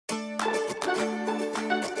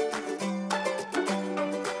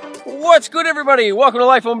What's good, everybody? Welcome to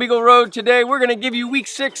Life on Beagle Road. Today we're going to give you week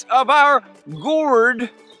 6 of our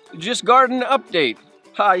Gourd-geous garden update.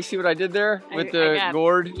 Hi, you see what I did there with the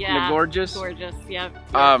gourd and the Gourd-geous? Gorgeous, yep.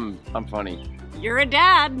 I'm funny. You're a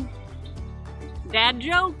dad. Dad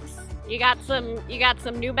jokes. You got some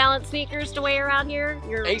New Balance sneakers to wear around here?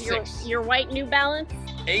 Your white New Balance?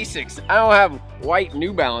 Asics. I don't have white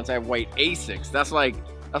New Balance. I have white Asics. That's like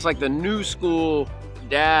the new school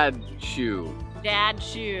dad shoe. Dad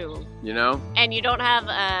shoe. You know? And you don't have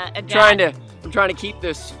a dad. I'm trying to keep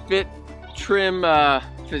this fit, trim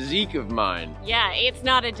physique of mine. Yeah, it's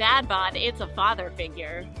not a dad bod, it's a father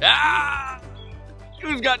figure. Ah!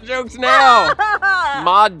 Who's got jokes now?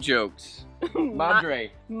 Mod jokes. Madre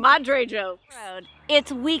jokes.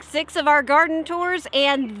 It's week 6 of our garden tours,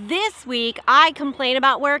 and this week I complain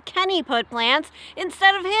about where Kenny put plants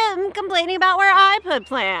instead of him complaining about where I put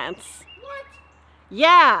plants. What?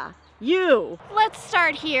 Yeah, you. Let's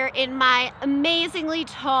start here in my amazingly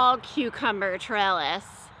tall cucumber trellis.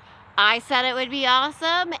 I said it would be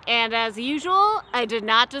awesome, and as usual, I did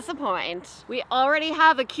not disappoint. We already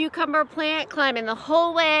have a cucumber plant climbing the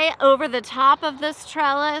whole way over the top of this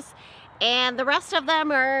trellis, and the rest of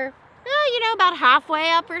them are, about halfway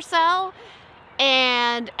up or so.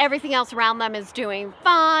 And everything else around them is doing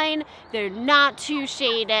fine. They're not too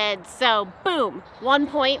shaded, so boom, 1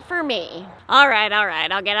 point for me. All right,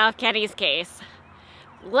 I'll get off Kenny's case.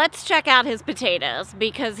 Let's check out his potatoes,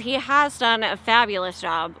 because he has done a fabulous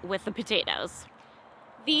job with the potatoes.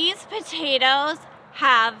 These potatoes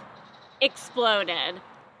have exploded.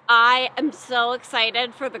 I am so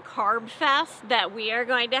excited for the carb fest that we are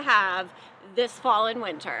going to have this fall and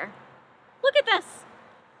winter. Look at this.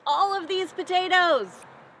 All of these potatoes.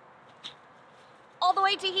 All the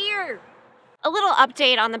way to here. A little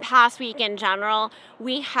update on the past week in general.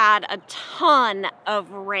 We had a ton of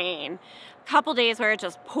rain. A couple days where it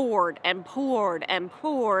just poured and poured and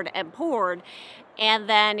poured and poured. And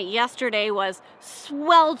then yesterday was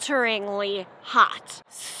swelteringly hot.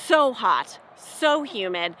 So hot. So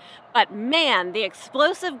humid, but man, the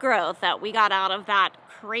explosive growth that we got out of that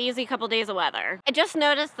crazy couple days of weather. I just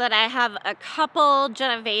noticed that I have a couple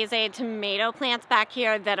Genovese tomato plants back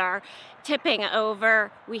here that are tipping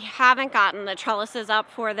over. We haven't gotten the trellises up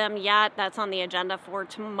for them yet. That's on the agenda for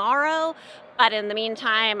tomorrow. But in the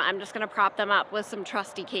meantime, I'm just gonna prop them up with some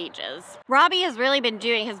trusty cages. Robbie has really been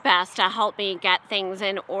doing his best to help me get things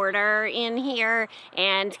in order in here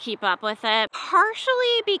and keep up with it.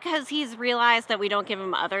 Partially because he's realized that we don't give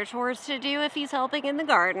him other chores to do if he's helping in the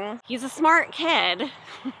garden. He's a smart kid,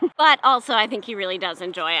 but also I think he really does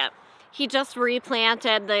enjoy it. He just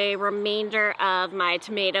replanted the remainder of my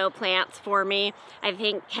tomato plants for me. I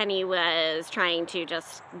think Kenny was trying to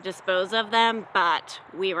just dispose of them, but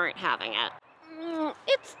we weren't having it.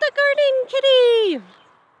 It's the garden kitty!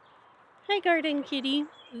 Hi, garden kitty.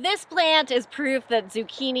 This plant is proof that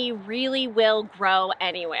zucchini really will grow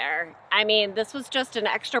anywhere. I mean, this was just an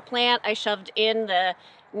extra plant I shoved in the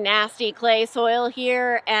nasty clay soil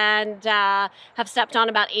here and have stepped on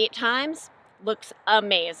about 8 times. Looks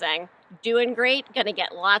amazing. Doing great, gonna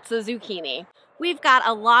get lots of zucchini. We've got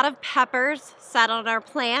a lot of peppers set on our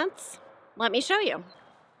plants. Let me show you.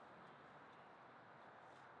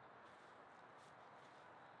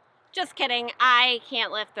 Just kidding, I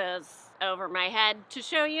can't lift those over my head to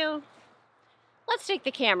show you. Let's take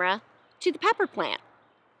the camera to the pepper plant.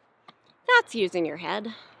 That's using your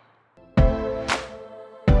head.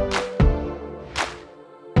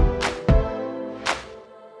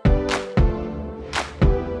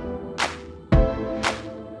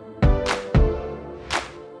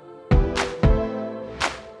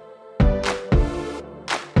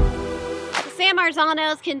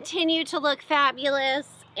 Marzanos continue to look fabulous,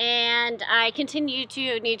 and I continue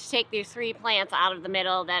to need to take these 3 plants out of the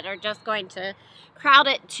middle that are just going to crowd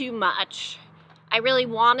it too much. I really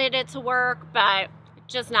wanted it to work, but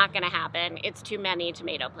just not going to happen. It's too many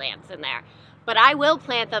tomato plants in there. But I will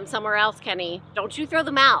plant them somewhere else, Kenny. Don't you throw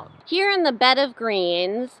them out. Here in the bed of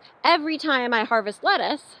greens, every time I harvest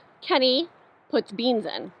lettuce, Kenny puts beans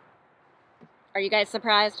in. Are you guys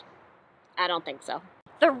surprised? I don't think so.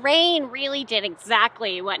 The rain really did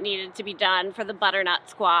exactly what needed to be done for the butternut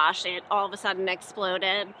squash. It all of a sudden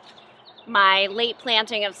exploded. My late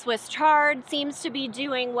planting of Swiss chard seems to be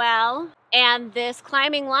doing well. And this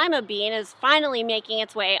climbing lima bean is finally making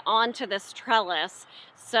its way onto this trellis,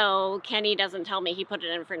 so Kenny doesn't tell me he put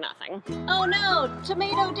it in for nothing. Oh no,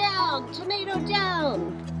 tomato down, tomato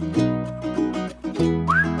down.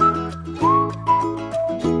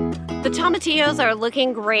 The tomatillos are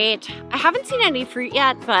looking great. I haven't seen any fruit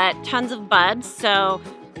yet, but tons of buds, so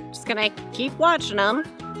just gonna keep watching them.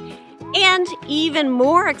 And even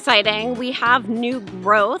more exciting, we have new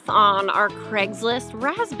growth on our Craigslist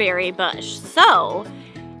raspberry bush. So,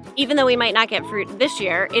 even though we might not get fruit this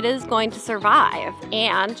year, it is going to survive,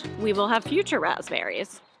 and we will have future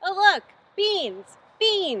raspberries. Oh look, beans,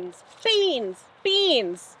 beans, beans,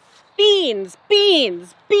 beans, beans,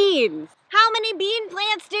 beans, beans. How many bean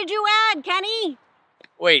plants did you add, Kenny?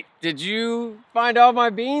 Wait, did you find all my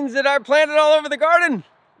beans that I planted all over the garden?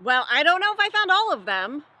 Well, I don't know if I found all of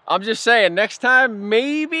them. I'm just saying, next time,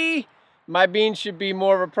 maybe my beans should be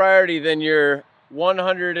more of a priority than your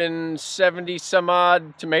 170 some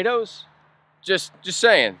odd tomatoes. Just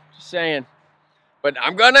saying. But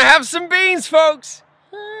I'm gonna have some beans, folks.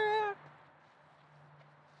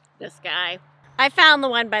 This guy. I found the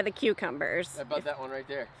one by the cucumbers. How about that one right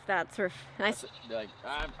there? That's nice. Like,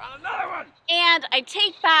 I found another one. And I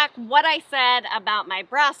take back what I said about my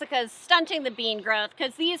brassicas stunting the bean growth,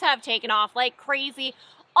 because these have taken off like crazy.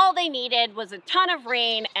 All they needed was a ton of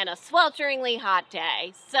rain and a swelteringly hot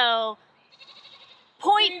day. So, The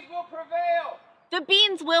beans will prevail. The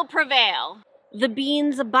beans will prevail. The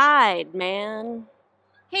beans abide, man.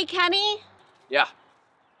 Hey, Kenny? Yeah.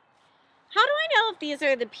 How do I know if these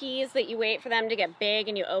are the peas that you wait for them to get big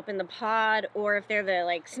and you open the pod, or if they're the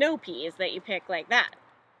like snow peas that you pick like that?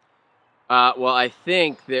 Well, I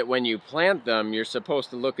think that when you plant them, you're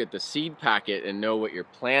supposed to look at the seed packet and know what you're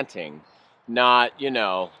planting, not, you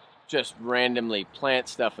know, just randomly plant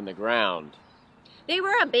stuff in the ground. They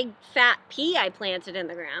were a big fat pea I planted in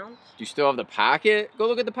the ground. Do you still have the packet? Go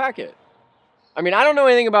look at the packet. I mean, I don't know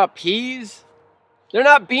anything about peas. They're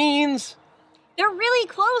not beans. They're really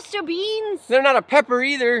close to beans. They're not a pepper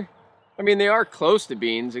either. I mean, they are close to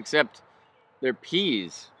beans, except they're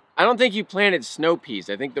peas. I don't think you planted snow peas.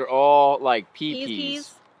 I think they're all like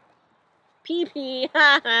peas. Pea.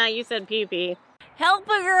 You said pea. Help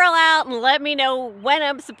a girl out and let me know when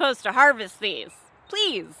I'm supposed to harvest these.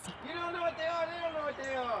 Please. You don't know what they are. They don't know what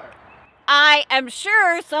they are. I am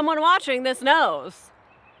sure someone watching this knows.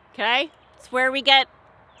 Okay? It's where we get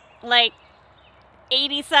like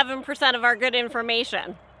 87% of our good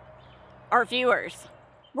information. Our viewers.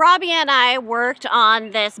 Robbie and I worked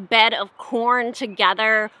on this bed of corn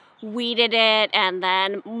together, weeded it, and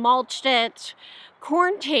then mulched it.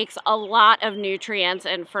 Corn takes a lot of nutrients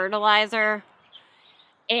and fertilizer,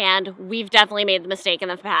 and we've definitely made the mistake in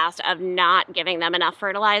the past of not giving them enough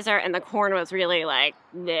fertilizer, and the corn was really like,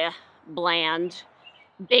 bleh, bland,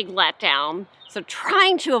 big letdown. So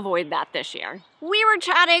trying to avoid that this year. We were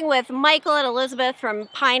chatting with Michael and Elizabeth from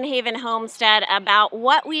Pine Haven Homestead about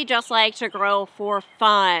what we just like to grow for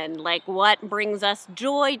fun, like what brings us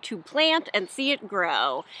joy to plant and see it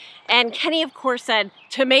grow. And Kenny, of course, said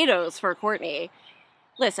tomatoes for Courtney.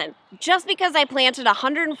 Listen, just because I planted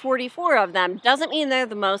 144 of them doesn't mean they're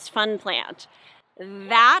the most fun plant.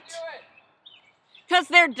 That, because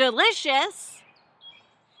they're delicious.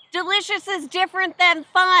 Delicious is different than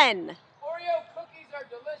fun. Oreo cookies are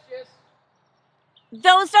delicious.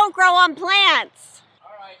 Those don't grow on plants.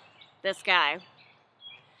 All right. This guy.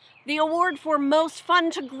 The award for most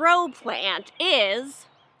fun to grow plant is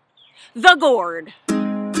the gourd.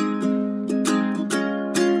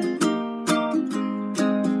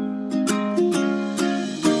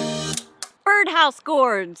 Birdhouse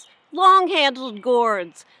gourds, long-handled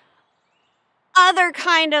gourds, other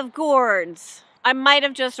kind of gourds. I might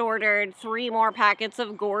have just ordered 3 more packets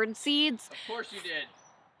of gourd seeds. Of course you did.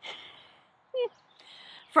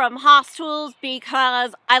 From Haas Tools,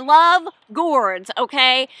 because I love gourds,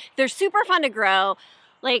 okay? They're super fun to grow.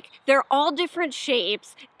 Like, they're all different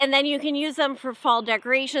shapes, and then you can use them for fall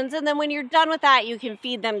decorations, and then when you're done with that, you can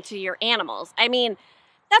feed them to your animals. I mean,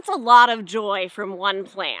 that's a lot of joy from one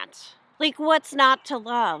plant. Like, what's not to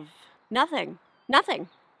love? Nothing. Nothing.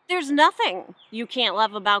 There's nothing you can't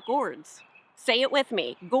love about gourds. Say it with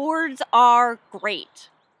me. Gourds are great.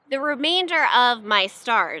 The remainder of my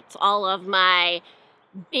starts, all of my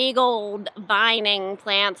big old vining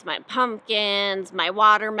plants, my pumpkins, my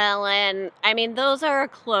watermelon, I mean, those are a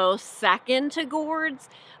close second to gourds,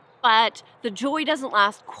 but the joy doesn't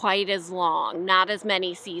last quite as long, not as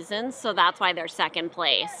many seasons, so that's why they're second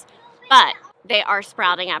place. But they are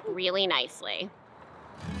sprouting up really nicely.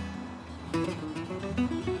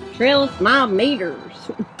 Trails my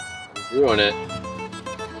meters. Ruin it.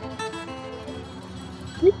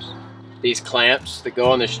 Oops. These clamps that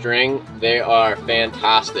go on the string, they are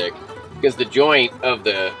fantastic because the joint of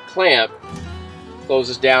the clamp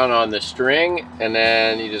closes down on the string and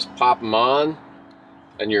then you just pop them on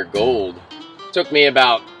and you're gold. It took me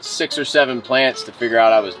about 6 or 7 plants to figure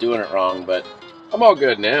out I was doing it wrong, but I'm all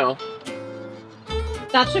good now.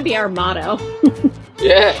 That should be our motto.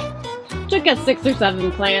 Yeah, Took us 6 or 7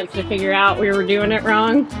 plants to figure out we were doing it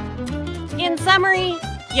wrong. In summary,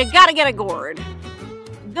 you gotta get a gourd.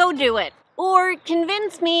 Go do it. Or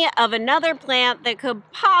convince me of another plant that could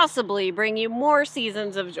possibly bring you more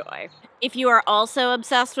seasons of joy. If you are also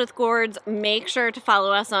obsessed with gourds, make sure to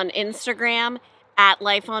follow us on Instagram at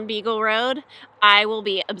Life on Beagle Road. I will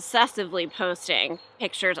be obsessively posting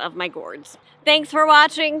pictures of my gourds. Thanks for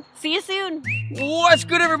watching. See you soon. What's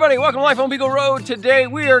good, everybody? Welcome to Life on Beagle Road. Today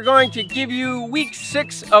we are going to give you week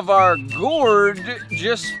 6 of our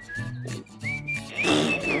Gourd-geous